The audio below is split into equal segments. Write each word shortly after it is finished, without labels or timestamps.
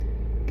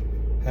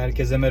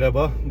Herkese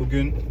merhaba.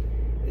 Bugün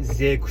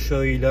Z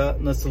kuşağıyla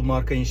nasıl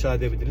marka inşa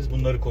edebiliriz?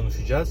 Bunları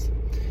konuşacağız.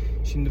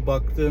 Şimdi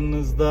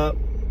baktığınızda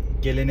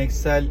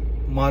geleneksel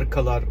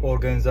markalar,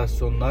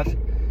 organizasyonlar,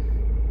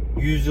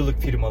 100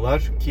 yıllık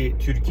firmalar ki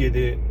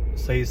Türkiye'de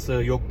sayısı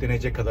yok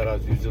denecek kadar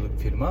az 100 yıllık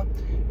firma.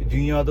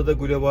 Dünyada da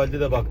globalde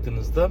de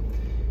baktığınızda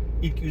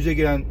ilk yüze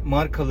giren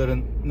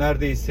markaların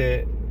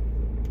neredeyse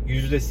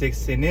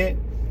 %80'i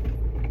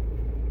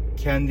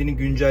kendini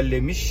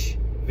güncellemiş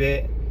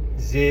ve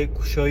Z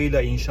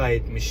kuşağıyla inşa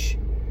etmiş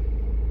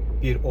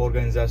bir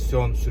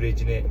organizasyon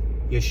sürecini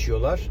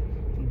yaşıyorlar.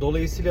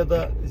 Dolayısıyla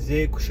da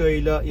Z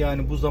kuşağıyla,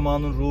 yani bu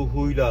zamanın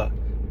ruhuyla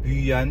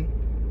büyüyen,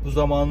 bu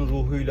zamanın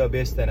ruhuyla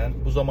beslenen,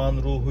 bu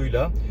zamanın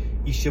ruhuyla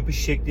iş yapış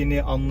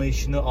şeklini,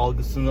 anlayışını,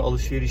 algısını,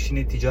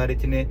 alışverişini,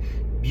 ticaretini,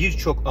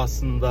 birçok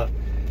aslında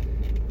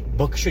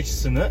bakış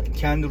açısını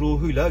kendi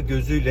ruhuyla,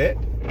 gözüyle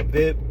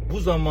ve bu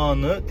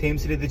zamanı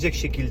temsil edecek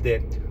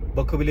şekilde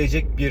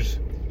bakabilecek bir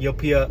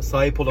yapıya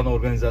sahip olan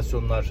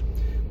organizasyonlar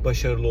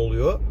başarılı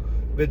oluyor.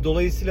 Ve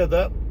dolayısıyla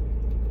da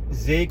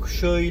Z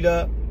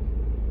kuşağıyla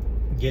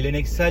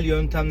geleneksel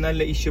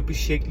yöntemlerle iş yapış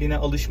şekline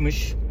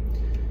alışmış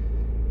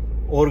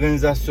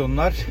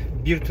organizasyonlar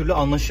bir türlü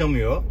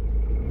anlaşamıyor.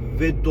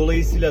 Ve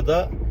dolayısıyla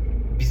da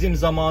bizim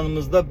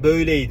zamanımızda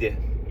böyleydi.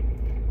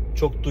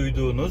 Çok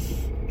duyduğunuz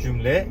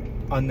cümle,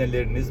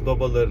 anneleriniz,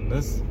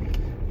 babalarınız,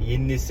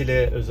 yeni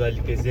nesile,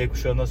 özellikle Z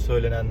kuşağına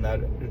söylenenler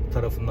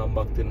tarafından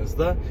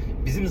baktığınızda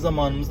bizim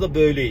zamanımızda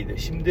böyleydi.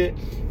 Şimdi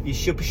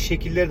iş yapış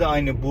şekilleri de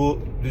aynı bu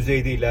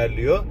düzeyde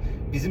ilerliyor.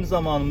 Bizim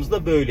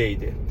zamanımızda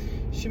böyleydi.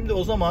 Şimdi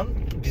o zaman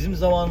bizim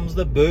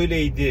zamanımızda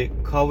böyleydi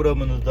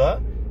kavramını da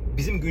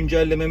bizim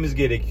güncellememiz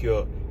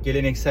gerekiyor.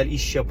 Geleneksel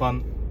iş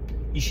yapan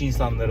iş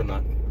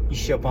insanlarına,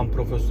 iş yapan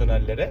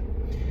profesyonellere.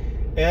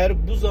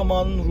 Eğer bu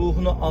zamanın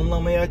ruhunu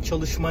anlamaya,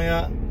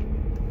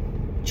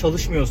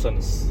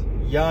 çalışmıyorsanız,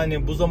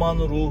 yani bu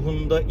zamanın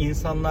ruhunda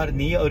insanlar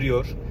neyi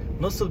arıyor,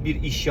 nasıl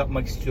bir iş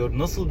yapmak istiyor,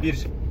 nasıl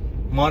bir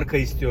marka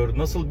istiyor,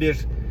 nasıl bir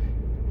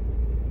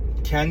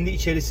kendi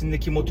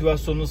içerisindeki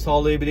motivasyonunu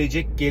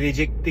sağlayabilecek,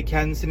 gelecekte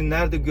kendisini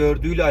nerede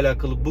gördüğüyle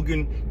alakalı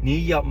bugün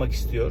neyi yapmak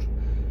istiyor,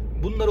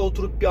 bunları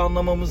oturup bir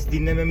anlamamız,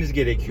 dinlememiz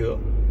gerekiyor.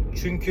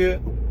 Çünkü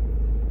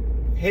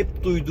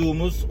hep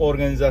duyduğumuz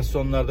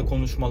organizasyonlarda,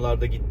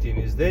 konuşmalarda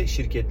gittiğimizde,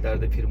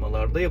 şirketlerde,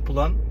 firmalarda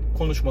yapılan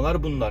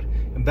konuşmalar bunlar.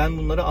 Ben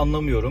bunları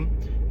anlamıyorum.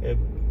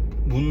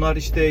 Bunlar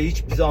işte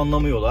hiç bizi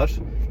anlamıyorlar.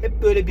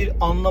 Hep böyle bir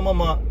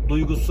anlamama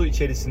duygusu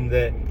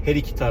içerisinde her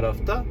iki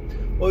tarafta.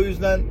 O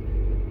yüzden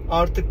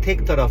artık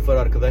tek taraf var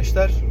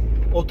arkadaşlar.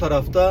 O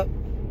tarafta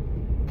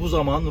bu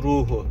zaman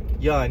ruhu.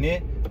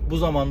 Yani bu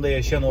zamanda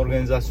yaşayan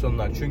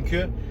organizasyonlar.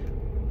 Çünkü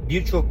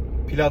birçok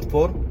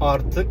platform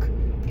artık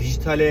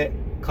dijitale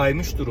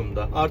kaymış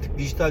durumda. Artık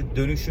dijital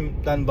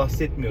dönüşümden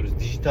bahsetmiyoruz.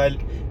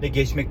 Dijitalle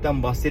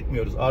geçmekten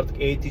bahsetmiyoruz.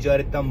 Artık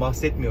e-ticaretten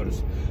bahsetmiyoruz.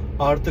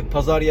 Artık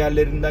pazar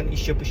yerlerinden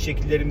iş yapış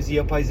şekillerimizi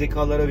yapay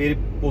zekalara verip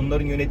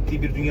onların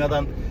yönettiği bir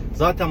dünyadan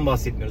zaten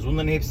bahsetmiyoruz.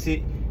 Bunların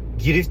hepsi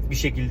girift bir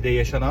şekilde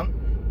yaşanan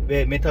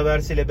ve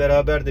metaverse ile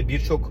beraber de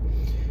birçok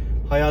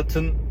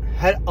hayatın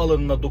her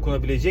alanına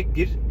dokunabilecek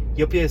bir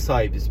yapıya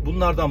sahibiz.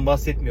 Bunlardan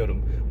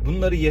bahsetmiyorum.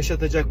 Bunları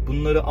yaşatacak,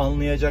 bunları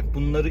anlayacak,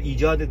 bunları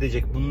icat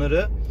edecek,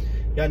 bunları,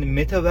 yani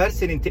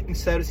metaverse'nin teknik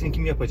servisini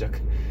kim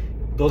yapacak?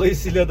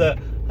 Dolayısıyla da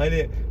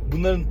hani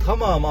bunların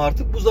tamamı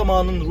artık bu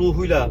zamanın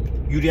ruhuyla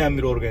yürüyen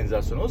bir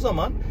organizasyon. O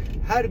zaman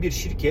her bir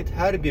şirket,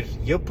 her bir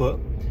yapı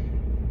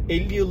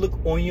 50 yıllık,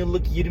 10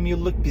 yıllık, 20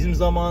 yıllık bizim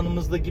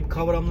zamanımızda gibi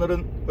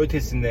kavramların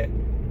ötesine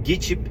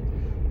geçip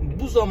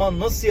bu zaman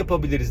nasıl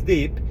yapabiliriz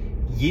deyip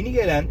yeni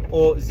gelen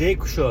o Z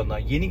kuşağına,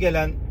 yeni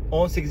gelen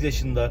 18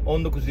 yaşında,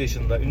 19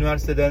 yaşında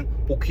üniversiteden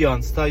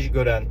okuyan, staj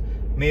gören,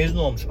 mezun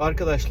olmuş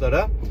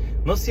arkadaşlara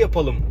nasıl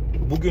yapalım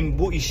bugün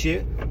bu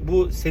işi,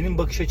 bu senin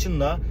bakış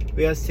açınla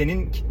veya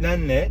senin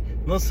kitlenle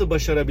nasıl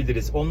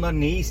başarabiliriz?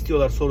 Onlar neyi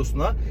istiyorlar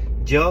sorusuna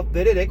cevap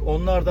vererek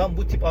onlardan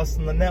bu tip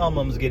aslında ne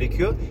almamız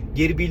gerekiyor?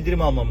 Geri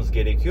bildirim almamız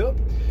gerekiyor.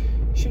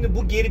 Şimdi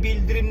bu geri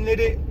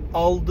bildirimleri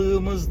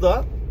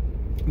aldığımızda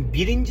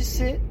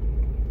birincisi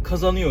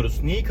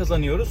kazanıyoruz. Neyi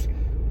kazanıyoruz?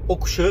 O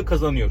kuşağı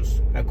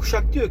kazanıyoruz. Yani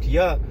kuşak diyor ki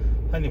ya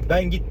hani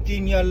ben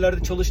gittiğim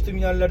yerlerde, çalıştığım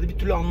yerlerde bir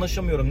türlü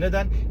anlaşamıyorum.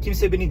 Neden?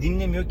 Kimse beni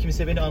dinlemiyor,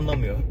 kimse beni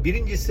anlamıyor.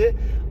 Birincisi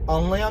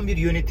anlayan bir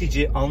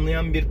yönetici,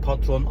 anlayan bir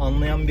patron,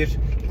 anlayan bir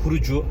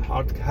kurucu,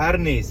 artık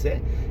her neyse.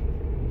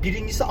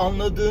 Birincisi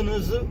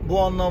anladığınızı bu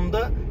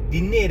anlamda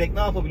dinleyerek ne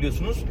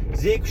yapabiliyorsunuz?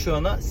 Z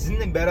kuşağına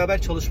sizinle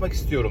beraber çalışmak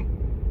istiyorum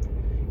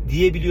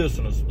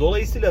diyebiliyorsunuz.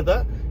 Dolayısıyla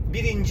da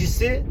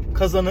birincisi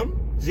kazanım,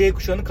 Z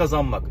kuşağını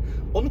kazanmak.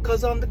 Onu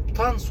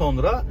kazandıktan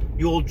sonra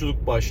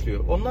yolculuk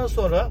başlıyor. Ondan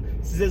sonra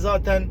size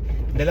zaten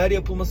neler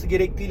yapılması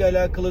gerektiğiyle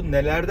alakalı,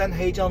 nelerden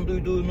heyecan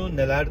duyduğunu,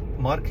 neler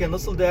markaya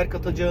nasıl değer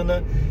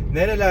katacağını,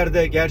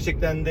 nerelerde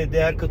gerçekten de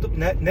değer katıp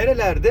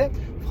nerelerde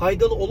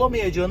faydalı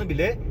olamayacağını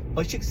bile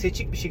açık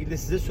seçik bir şekilde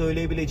size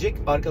söyleyebilecek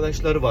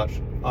arkadaşları var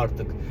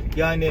artık.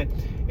 Yani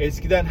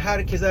eskiden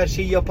herkes her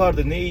şeyi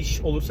yapardı. Ne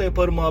iş olursa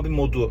yaparım abi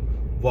modu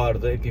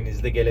vardı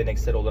hepimizde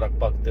geleneksel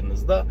olarak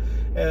baktığınızda.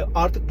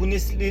 Artık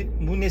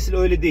bu nesil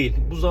öyle değil.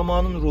 Bu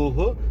zamanın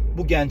ruhu,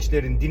 bu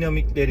gençlerin,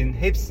 dinamiklerin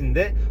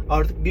hepsinde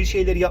artık bir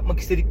şeyleri yapmak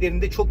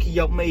istediklerinde çok iyi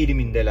yapma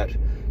eğilimindeler.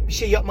 Bir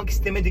şey yapmak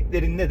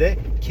istemediklerinde de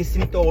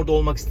kesinlikle orada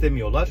olmak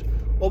istemiyorlar.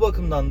 O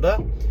bakımdan da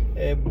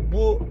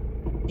bu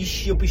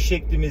iş yapış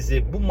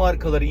şeklimizi, bu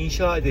markaları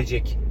inşa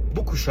edecek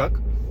bu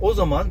kuşak, o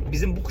zaman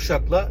bizim bu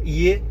kuşakla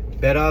iyi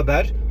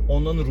beraber,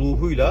 onların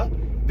ruhuyla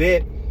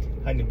ve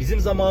hani bizim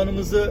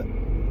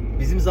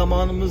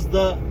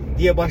zamanımızda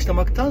diye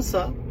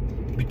başlamaktansa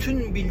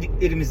bütün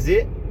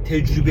bildiklerimizi,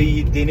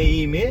 tecrübeyi,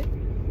 deneyimi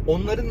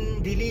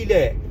onların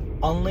diliyle,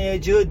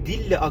 anlayacağı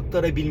dille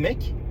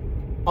aktarabilmek,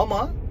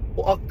 ama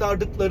o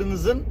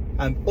aktardıklarınızın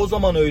yani o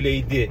zaman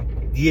öyleydi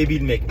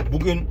diyebilmek,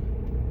 bugün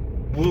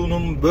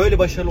bunun böyle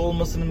başarılı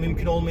olmasının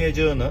mümkün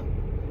olmayacağını,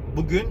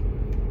 bugün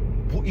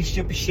bu iş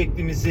yapış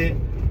şeklimizi,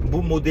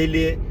 bu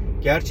modeli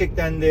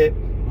gerçekten de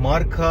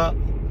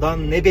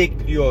markadan ne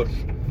bekliyor,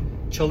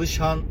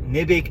 çalışan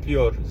ne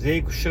bekliyor,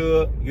 Z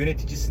kuşağı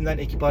yöneticisinden,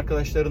 ekip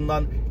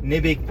arkadaşlarından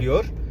ne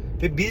bekliyor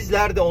ve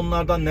bizler de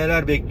onlardan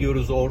neler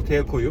bekliyoruz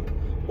ortaya koyup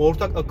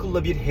ortak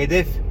akılla bir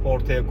hedef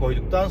ortaya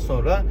koyduktan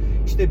sonra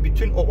işte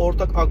bütün o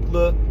ortak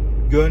aklı,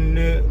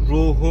 gönlü,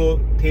 ruhu,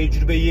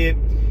 tecrübeyi,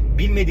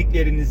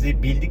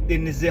 bilmediklerinizi,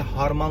 bildiklerinizi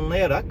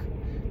harmanlayarak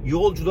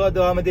yolculuğa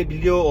devam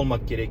edebiliyor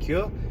olmak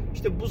gerekiyor.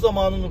 İşte bu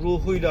zamanın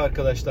ruhuyla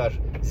arkadaşlar,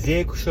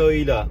 Z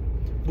kuşağıyla,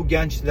 bu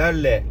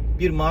gençlerle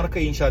bir marka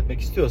inşa etmek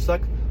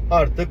istiyorsak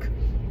artık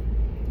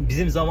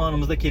bizim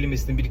zamanımızda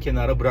kelimesini bir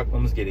kenara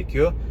bırakmamız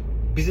gerekiyor.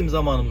 Bizim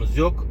zamanımız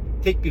yok.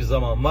 Tek bir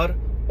zaman var.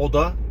 O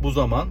da bu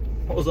zaman.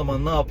 O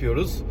zaman ne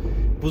yapıyoruz?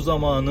 Bu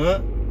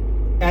zamanı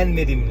en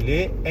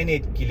verimli, en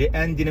etkili,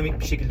 en dinamik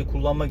bir şekilde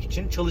kullanmak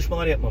için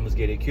çalışmalar yapmamız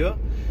gerekiyor.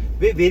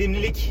 Ve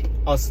verimlilik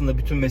aslında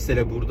bütün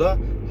mesele burada.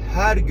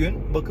 Her gün,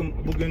 bakın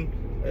bugün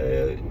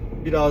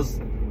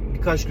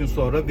birkaç gün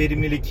sonra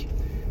verimlilik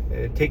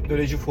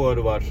teknoloji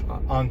fuarı var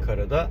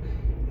Ankara'da.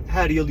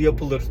 Her yıl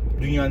yapılır.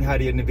 Dünyanın her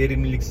yerine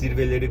verimlilik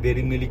zirveleri,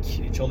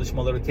 verimlilik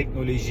çalışmaları,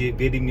 teknoloji,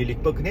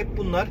 verimlilik. Bakın hep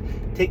bunlar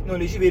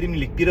teknoloji,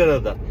 verimlilik bir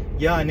arada.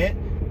 Yani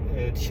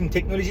şimdi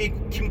teknolojiyi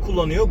kim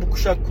kullanıyor? Bu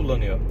kuşak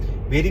kullanıyor.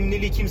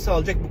 Verimliliği kim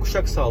sağlayacak? Bu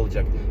kuşak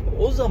sağlayacak.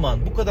 O zaman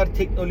bu kadar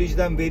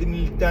teknolojiden,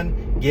 verimlilikten,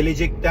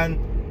 gelecekten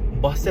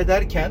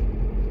bahsederken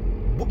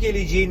bu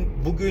geleceğin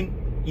bugün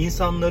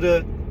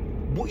insanları,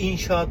 bu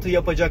inşaatı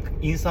yapacak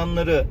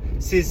insanları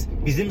siz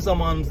bizim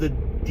zamanımızda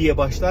diye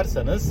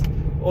başlarsanız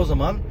o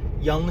zaman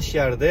yanlış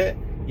yerde,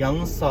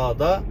 yanlış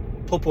sahada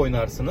top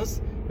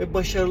oynarsınız ve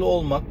başarılı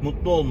olmak,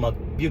 mutlu olmak,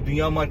 bir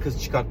dünya markası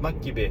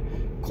çıkartmak gibi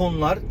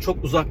konular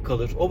çok uzak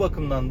kalır. O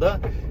bakımdan da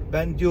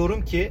ben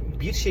diyorum ki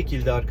bir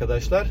şekilde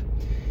arkadaşlar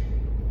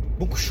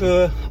bu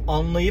kuşağı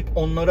anlayıp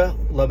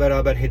onlarla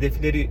beraber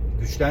hedefleri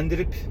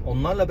güçlendirip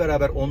onlarla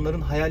beraber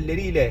onların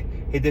hayalleriyle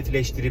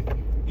hedefleştirip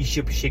iş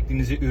yapış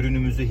şeklimizi,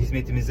 ürünümüzü,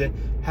 hizmetimizi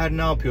her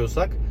ne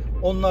yapıyorsak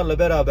onlarla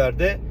beraber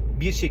de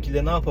bir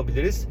şekilde ne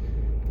yapabiliriz?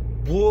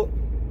 Bu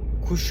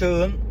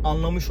kuşağın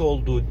anlamış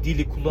olduğu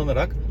dili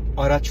kullanarak,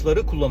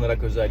 araçları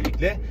kullanarak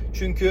özellikle.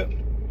 Çünkü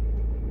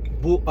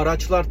bu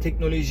araçlar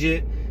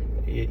teknoloji,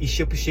 iş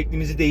yapış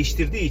şeklimizi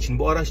değiştirdiği için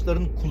bu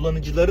araçların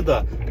kullanıcıları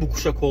da bu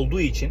kuşak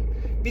olduğu için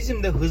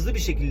bizim de hızlı bir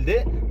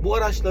şekilde bu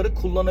araçları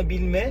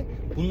kullanabilme,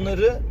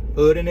 bunları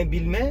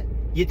öğrenebilme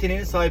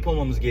yeteneğine sahip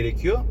olmamız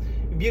gerekiyor.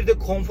 Bir de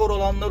konfor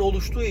alanlar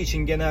oluştuğu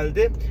için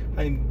genelde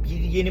hani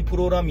bir yeni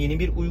program, yeni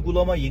bir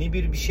uygulama, yeni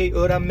bir şey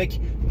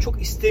öğrenmek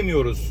çok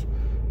istemiyoruz.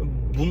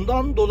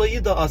 Bundan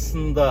dolayı da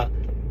aslında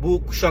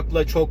bu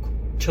kuşakla çok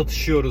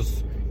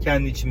çatışıyoruz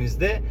kendi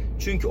içimizde.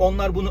 Çünkü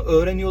onlar bunu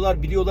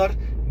öğreniyorlar, biliyorlar,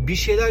 bir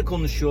şeyler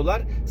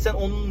konuşuyorlar. Sen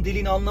onun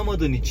dilini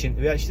anlamadığın için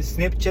veya işte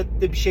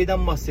Snapchat'te bir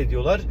şeyden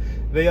bahsediyorlar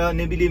veya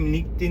ne bileyim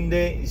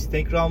LinkedIn'de,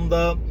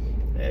 Instagram'da,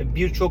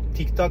 birçok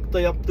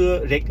TikTok'ta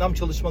yaptığı reklam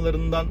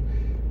çalışmalarından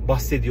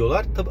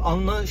bahsediyorlar. Tabii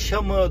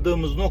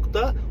anlaşamadığımız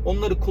nokta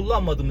onları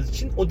kullanmadığımız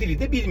için o dili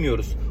de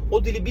bilmiyoruz.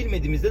 O dili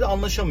bilmediğimizde de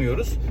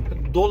anlaşamıyoruz.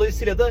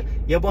 Dolayısıyla da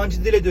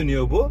yabancı dile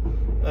dönüyor bu.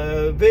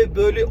 Ve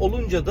böyle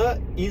olunca da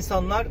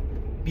insanlar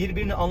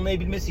birbirini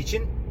anlayabilmesi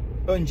için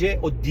önce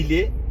o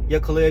dili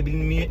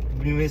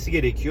yakalayabilmesi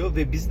gerekiyor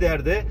ve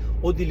bizler de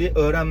o dili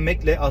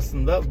öğrenmekle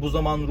aslında bu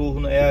zaman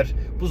ruhunu, eğer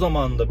bu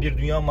zamanda bir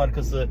dünya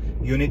markası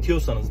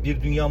yönetiyorsanız,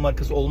 bir dünya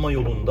markası olma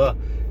yolunda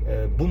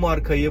bu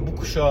markayı bu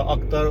kuşağa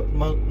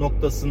aktarma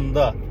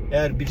noktasında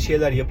eğer bir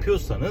şeyler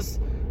yapıyorsanız,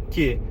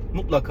 ki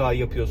mutlaka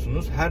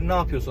yapıyorsunuz, her ne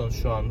yapıyorsanız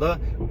şu anda,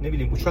 ne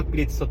bileyim uçak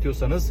bileti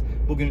satıyorsanız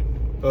bugün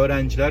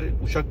öğrenciler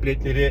uçak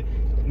biletleri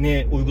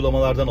ne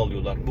uygulamalardan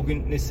alıyorlar.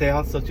 Bugün ne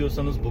seyahat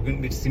satıyorsanız,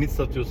 bugün bir simit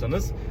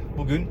satıyorsanız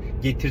bugün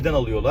Getir'den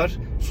alıyorlar.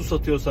 Su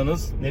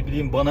satıyorsanız ne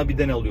bileyim Bana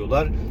Bir'den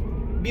alıyorlar.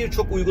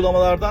 Birçok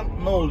uygulamalardan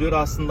ne oluyor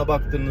aslında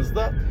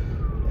baktığınızda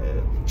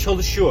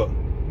çalışıyor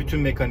bütün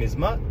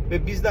mekanizma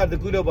ve bizler de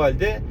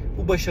globalde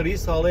bu başarıyı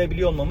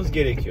sağlayabiliyor olmamız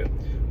gerekiyor.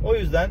 O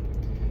yüzden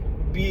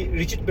bir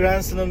Richard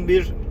Branson'ın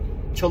bir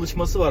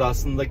çalışması var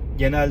aslında,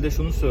 genelde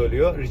şunu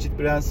söylüyor. Richard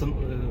Branson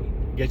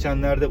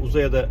geçenlerde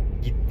uzaya da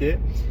gitti.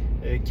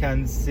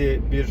 Kendisi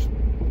bir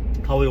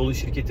havayolu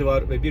şirketi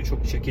var ve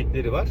birçok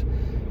şirketleri var.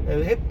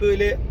 Hep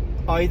böyle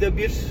ayda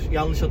bir,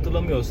 yanlış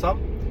hatırlamıyorsam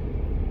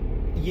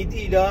 7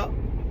 ila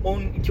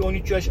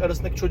 12-13 yaş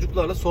arasındaki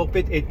çocuklarla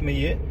sohbet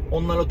etmeyi,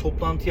 onlarla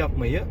toplantı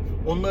yapmayı,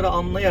 onları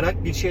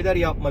anlayarak bir şeyler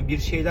yapma, bir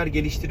şeyler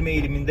geliştirme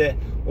eğiliminde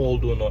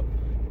olduğunu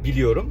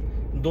biliyorum.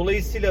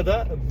 Dolayısıyla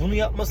da bunu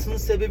yapmasının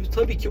sebebi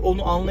tabii ki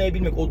onu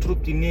anlayabilmek,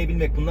 oturup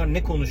dinleyebilmek. Bunlar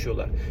ne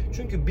konuşuyorlar?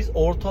 Çünkü biz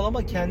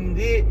ortalama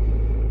kendi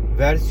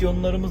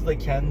versiyonlarımızda,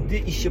 kendi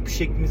iş yapış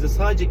şeklimizde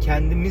sadece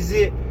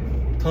kendimizi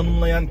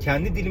tanımlayan,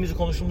 kendi dilimizi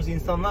konuştuğumuz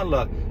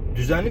insanlarla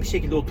düzenli bir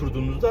şekilde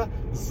oturduğunuzda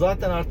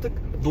zaten artık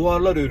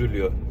duvarlar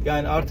örülüyor.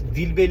 Yani artık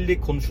dil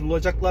belli,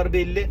 konuşulacaklar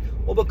belli.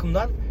 O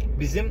bakımdan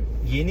bizim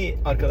yeni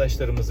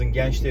arkadaşlarımızın,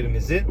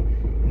 gençlerimizin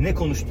ne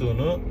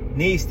konuştuğunu,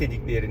 ne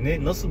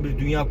istediklerini, nasıl bir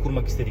dünya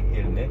kurmak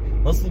istediklerini,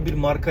 nasıl bir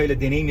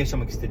markayla deneyim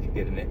yaşamak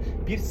istediklerini,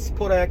 bir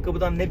spor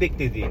ayakkabıdan ne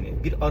beklediğini,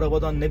 bir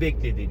arabadan ne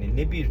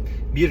beklediğini,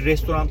 bir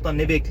restorandan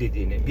ne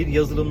beklediğini, bir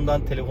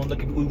yazılımdan,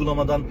 telefondaki bir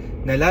uygulamadan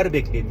neler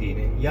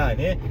beklediğini,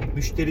 yani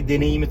müşteri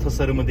deneyimi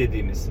tasarımı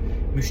dediğimiz,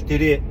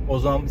 müşteri o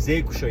zaman Z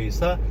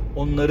kuşağıysa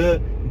onlara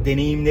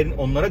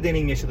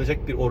deneyim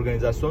yaşatacak bir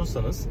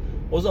organizasyonsanız,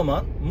 o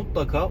zaman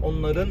mutlaka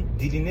onların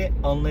dilini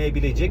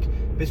anlayabilecek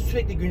ve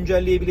sürekli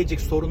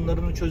güncelleyebilecek,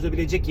 sorunlarını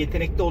çözebilecek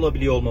yetenekte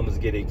olabiliyor olmamız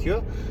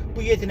gerekiyor.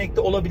 Bu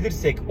yetenekte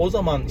olabilirsek o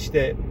zaman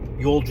işte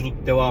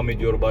yolculuk devam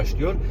ediyor,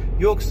 başlıyor.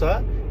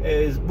 Yoksa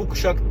bu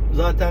kuşak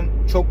zaten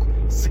çok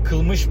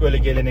sıkılmış böyle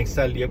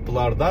geleneksel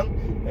yapılardan.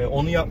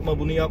 Onu yapma,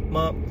 bunu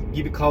yapma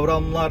gibi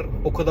kavramlar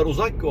o kadar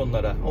uzak ki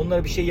onlara.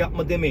 Onlara bir şey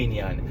yapma demeyin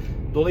yani.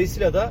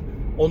 Dolayısıyla da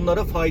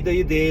onlara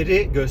faydayı,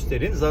 değeri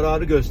gösterin,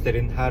 zararı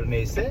gösterin her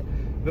neyse.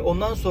 Ve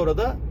ondan sonra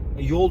da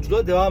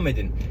yolculuğa devam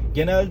edin.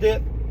 Genelde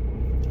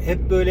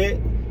hep böyle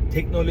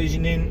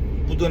teknolojinin,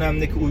 bu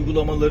dönemdeki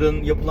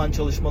uygulamaların, yapılan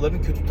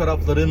çalışmaların kötü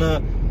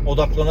taraflarına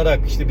odaklanarak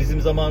işte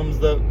bizim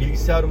zamanımızda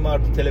bilgisayar mı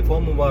vardı,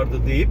 telefon mu vardı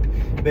deyip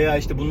veya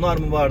işte bunlar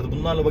mı vardı,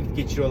 bunlarla vakit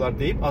geçiriyorlar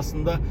deyip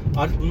aslında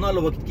artık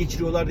bunlarla vakit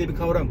geçiriyorlar diye bir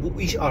kavram.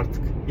 Bu iş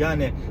artık.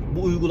 Yani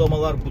bu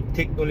uygulamalar, bu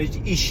teknoloji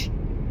iş.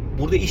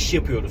 Burada iş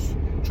yapıyoruz.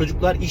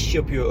 Çocuklar iş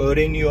yapıyor,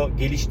 öğreniyor,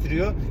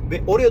 geliştiriyor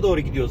ve oraya doğru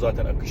gidiyor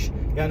zaten akış.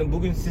 Yani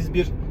bugün siz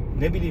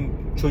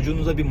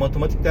çocuğunuza bir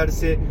matematik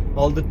dersi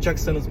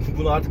aldıracaksanız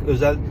bunu artık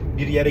özel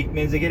bir yere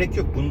gitmenize gerek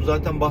yok. Bunu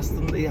zaten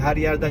bastığında her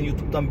yerden,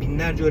 YouTube'dan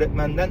binlerce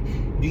öğretmenden,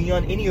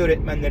 dünyanın en iyi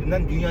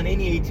öğretmenlerinden dünyanın en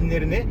iyi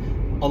eğitimlerini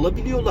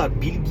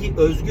alabiliyorlar. Bilgi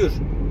özgür.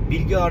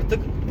 Bilgi artık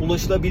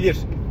ulaşılabilir.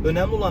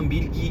 Önemli olan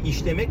bilgiyi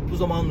işlemek, bu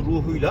zaman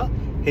ruhuyla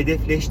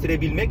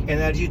hedefleştirebilmek,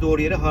 enerjiyi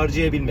doğru yere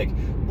harcayabilmek.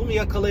 Bunu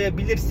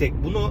yakalayabilirsek,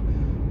 bunu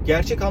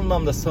gerçek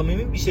anlamda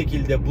samimi bir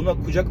şekilde buna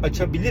kucak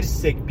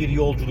açabilirsek bir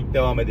yolculuk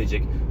devam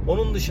edecek.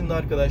 Onun dışında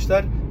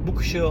arkadaşlar bu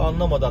kuşağı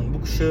anlamadan,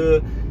 bu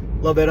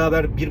kuşağıyla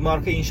beraber bir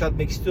marka inşa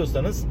etmek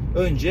istiyorsanız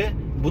önce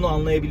bunu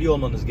anlayabiliyor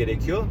olmanız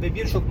gerekiyor. Ve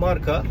birçok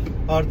marka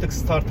artık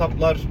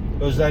startuplar,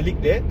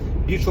 özellikle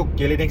birçok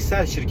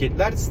geleneksel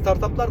şirketler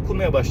startuplar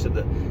kurmaya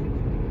başladı.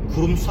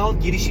 Kurumsal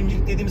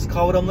girişimcilik dediğimiz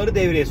kavramları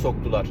devreye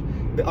soktular.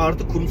 Ve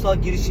artık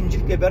kurumsal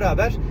girişimcilikle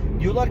beraber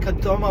diyorlar ki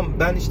tamam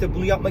ben işte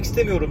bunu yapmak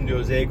istemiyorum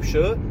diyor Z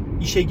kuşağı.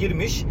 İşe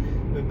girmiş.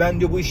 Ben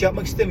diyor bu işi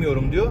yapmak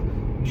istemiyorum diyor.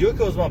 Diyor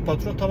ki o zaman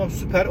patron tamam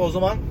süper, o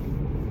zaman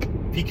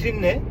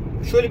fikrin ne?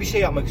 Şöyle bir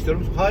şey yapmak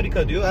istiyorum.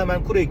 Harika diyor.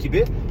 Hemen kur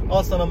ekibi.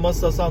 Al sana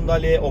masa,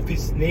 sandalye,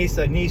 ofis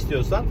neyse ne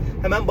istiyorsan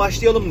hemen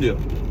başlayalım diyor.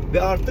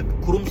 Ve artık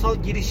kurumsal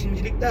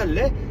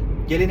girişimciliklerle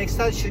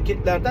geleneksel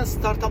şirketlerden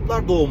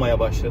startuplar doğmaya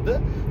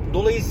başladı.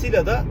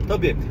 Dolayısıyla da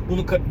tabii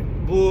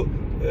bu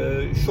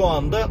şu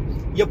anda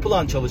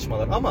yapılan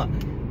çalışmalar ama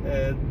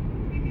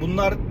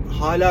bunlar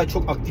hala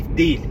çok aktif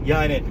değil.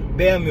 Yani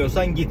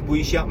beğenmiyorsan git, bu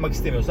işi yapmak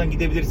istemiyorsan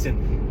gidebilirsin.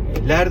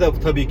 ler de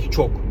tabii ki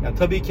çok. Yani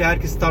tabii ki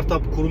herkes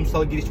startup,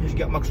 kurumsal girişimcilik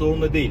yapmak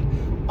zorunda değil.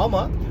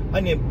 Ama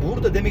hani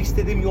burada demek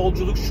istediğim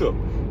yolculuk şu.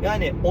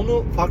 Yani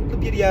onu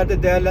farklı bir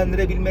yerde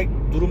değerlendirebilmek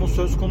durumu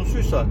söz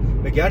konusuysa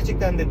ve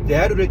gerçekten de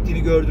değer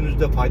ürettiğini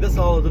gördüğünüzde, fayda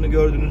sağladığını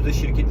gördüğünüzde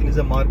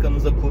şirketinize,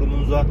 markanıza,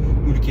 kurumunuza,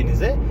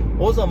 ülkenize,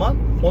 o zaman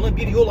ona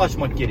bir yol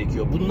açmak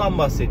gerekiyor. Bundan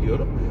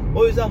bahsediyorum.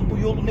 O yüzden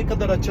bu yolu ne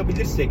kadar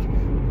açabilirsek,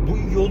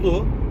 bu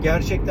yolu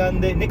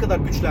gerçekten de ne kadar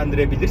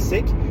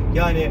güçlendirebilirsek,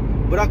 yani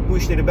bırak bu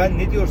işleri, ben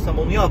ne diyorsam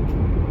onu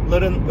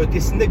yapların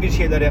ötesinde bir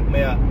şeyler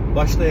yapmaya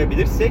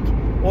başlayabilirsek,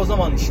 o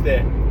zaman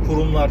işte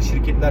kurumlar,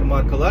 şirketler,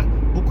 markalar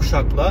bu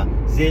kuşakla,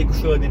 Z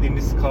kuşağı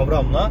dediğimiz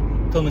kavramla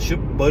tanışıp,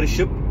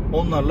 barışıp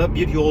onlarla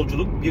bir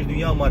yolculuk, bir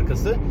dünya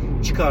markası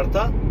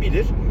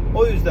çıkartabilir.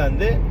 O yüzden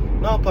de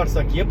ne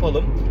yaparsak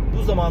yapalım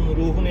bu zamanın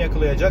ruhunu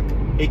yakalayacak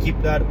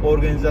ekipler,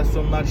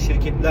 organizasyonlar,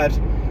 şirketler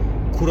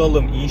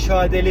kuralım,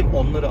 inşa edelim,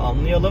 onları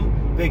anlayalım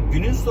ve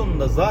günün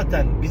sonunda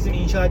zaten bizim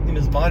inşa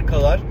ettiğimiz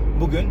markalar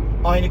bugün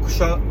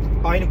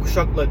aynı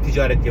kuşakla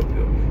ticaret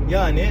yapıyor.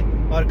 Yani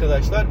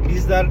arkadaşlar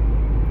bizler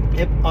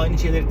hep aynı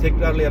şeyleri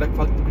tekrarlayarak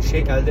farklı bir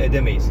şey elde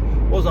edemeyiz.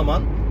 O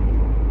zaman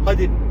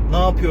hadi ne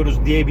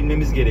yapıyoruz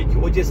diyebilmemiz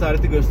gerekiyor. O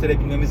cesareti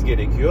gösterebilmemiz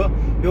gerekiyor.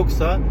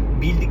 Yoksa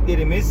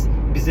bildiklerimiz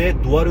bize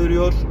duvar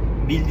örüyor.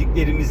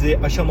 Bildiklerimizi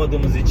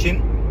aşamadığımız için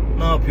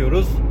ne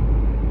yapıyoruz?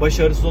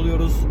 başarısız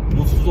oluyoruz,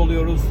 mutsuz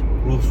oluyoruz,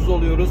 ruhsuz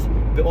oluyoruz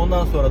ve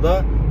ondan sonra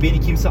da beni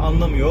kimse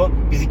anlamıyor,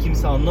 bizi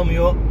kimse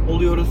anlamıyor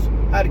oluyoruz.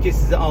 Herkes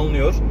sizi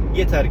anlıyor.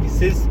 Yeter ki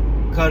siz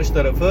karşı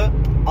tarafı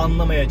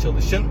anlamaya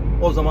çalışın.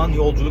 O zaman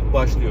yolculuk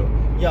başlıyor.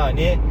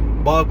 Yani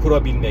bağ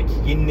kurabilmek,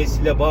 yeni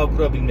nesille bağ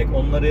kurabilmek,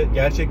 onları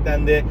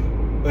gerçekten de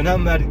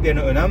önem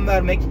verdiklerine önem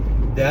vermek,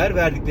 değer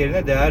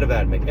verdiklerine değer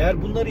vermek.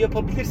 Eğer bunları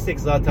yapabilirsek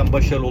zaten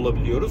başarılı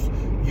olabiliyoruz.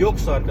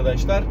 Yoksa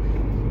arkadaşlar,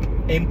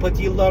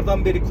 empati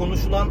yıllardan beri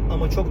konuşulan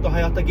ama çok da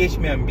hayata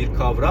geçmeyen bir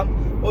kavram.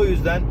 O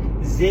yüzden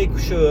Z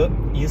kuşağı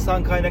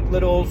insan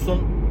kaynakları olsun,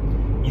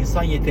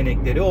 insan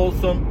yetenekleri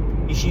olsun,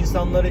 iş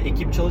insanları,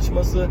 ekip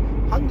çalışması,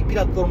 hangi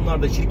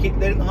platformlarda,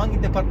 şirketlerin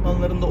hangi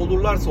departmanlarında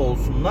olurlarsa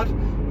olsunlar,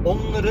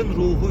 onların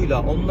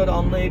ruhuyla, onları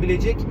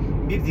anlayabilecek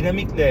bir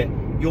dinamikle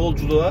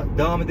yolculuğa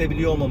devam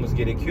edebiliyor olmamız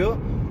gerekiyor.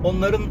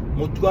 Onların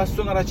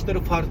motivasyon araçları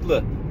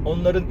farklı.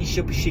 Onların iş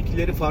yapış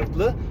şekilleri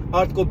farklı.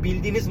 Artık o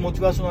bildiğiniz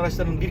motivasyon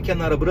araçlarını bir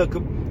kenara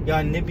bırakıp,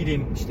 yani ne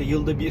bileyim işte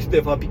yılda bir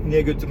defa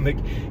pikniğe götürmek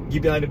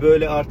gibi, hani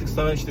böyle artık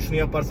sana işte şunu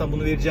yaparsan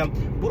bunu vereceğim.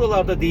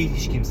 Buralarda değil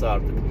hiç kimse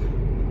artık.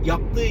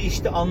 Yaptığı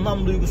işte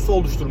anlam duygusu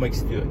oluşturmak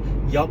istiyor.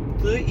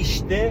 Yaptığı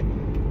işte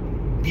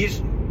bir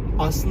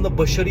aslında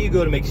başarıyı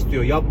görmek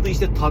istiyor. Yaptığı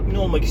işte tatmin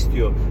olmak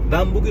istiyor.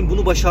 Ben bugün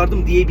bunu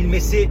başardım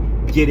diyebilmesi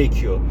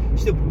gerekiyor.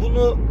 İşte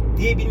bunu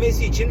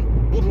diyebilmesi için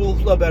bu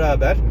ruhla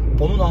beraber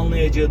onun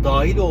anlayacağı,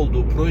 dahil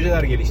olduğu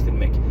projeler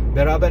geliştirmek,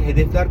 beraber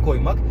hedefler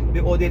koymak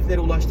ve o hedeflere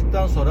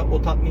ulaştıktan sonra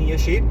o tatmini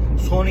yaşayıp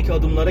sonraki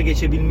adımlara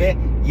geçebilme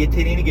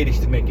yeteneğini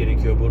geliştirmek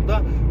gerekiyor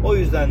burada. O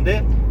yüzden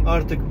de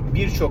artık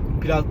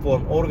birçok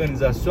platform,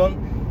 organizasyon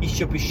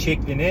iş yapış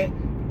şeklini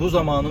bu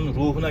zamanın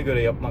ruhuna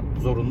göre yapmak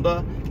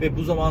zorunda ve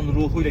bu zamanın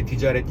ruhuyla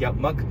ticaret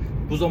yapmak,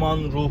 bu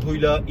zamanın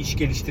ruhuyla iş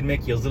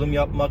geliştirmek, yazılım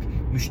yapmak,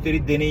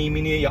 müşteri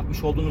deneyimini,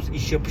 yapmış olduğunuz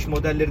iş yapış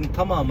modellerinin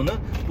tamamını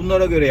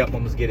bunlara göre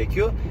yapmamız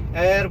gerekiyor.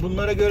 Eğer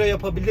bunlara göre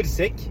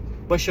yapabilirsek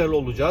başarılı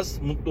olacağız,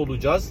 mutlu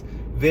olacağız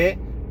ve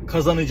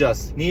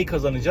kazanacağız. Neyi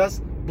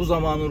kazanacağız? Bu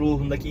zamanın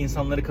ruhundaki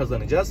insanları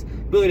kazanacağız.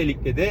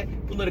 Böylelikle de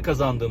bunları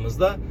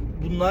kazandığımızda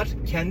bunlar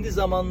kendi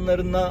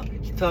zamanlarına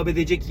hitap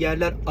edecek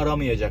yerler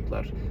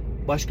aramayacaklar.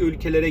 Başka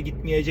ülkelere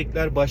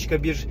gitmeyecekler,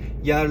 başka bir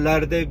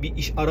yerlerde bir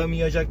iş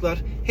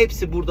aramayacaklar.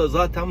 Hepsi burada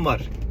zaten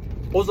var.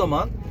 O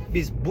zaman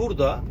biz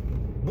burada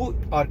bu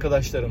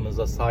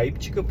arkadaşlarımıza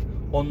sahip çıkıp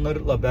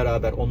onlarla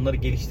beraber onları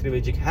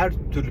geliştirebilecek her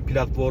türlü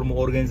platformu,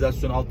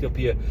 organizasyon,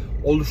 altyapıyı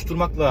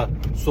oluşturmakla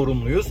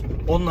sorumluyuz.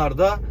 Onlar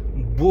da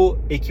bu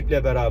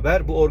ekiple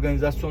beraber, bu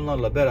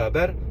organizasyonlarla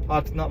beraber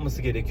artık ne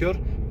yapması gerekiyor?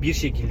 Bir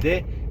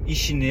şekilde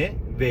işini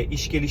ve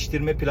iş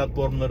geliştirme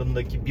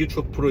platformlarındaki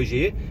birçok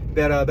projeyi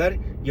beraber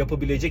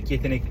yapabilecek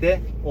yetenekte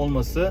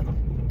olması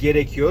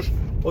gerekiyor.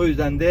 O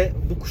yüzden de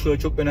bu kuşağı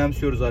çok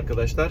önemsiyoruz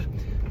arkadaşlar.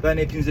 Ben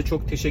hepinize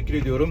çok teşekkür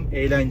ediyorum.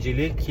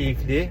 Eğlenceli,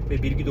 keyifli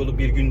ve bilgi dolu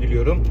bir gün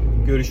diliyorum.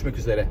 Görüşmek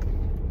üzere.